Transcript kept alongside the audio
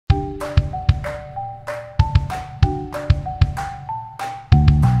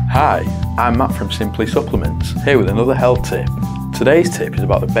Hi, I'm Matt from Simply Supplements, here with another health tip. Today's tip is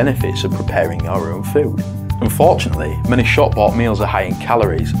about the benefits of preparing your own food. Unfortunately, many shop-bought meals are high in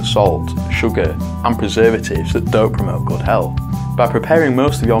calories, salt, sugar and preservatives that don't promote good health. By preparing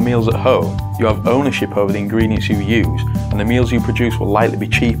most of your meals at home, you have ownership over the ingredients you use, and the meals you produce will likely be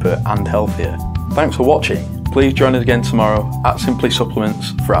cheaper and healthier. Thanks for watching. Please join us again tomorrow at Simply Supplements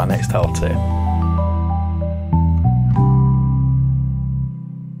for our next health tip.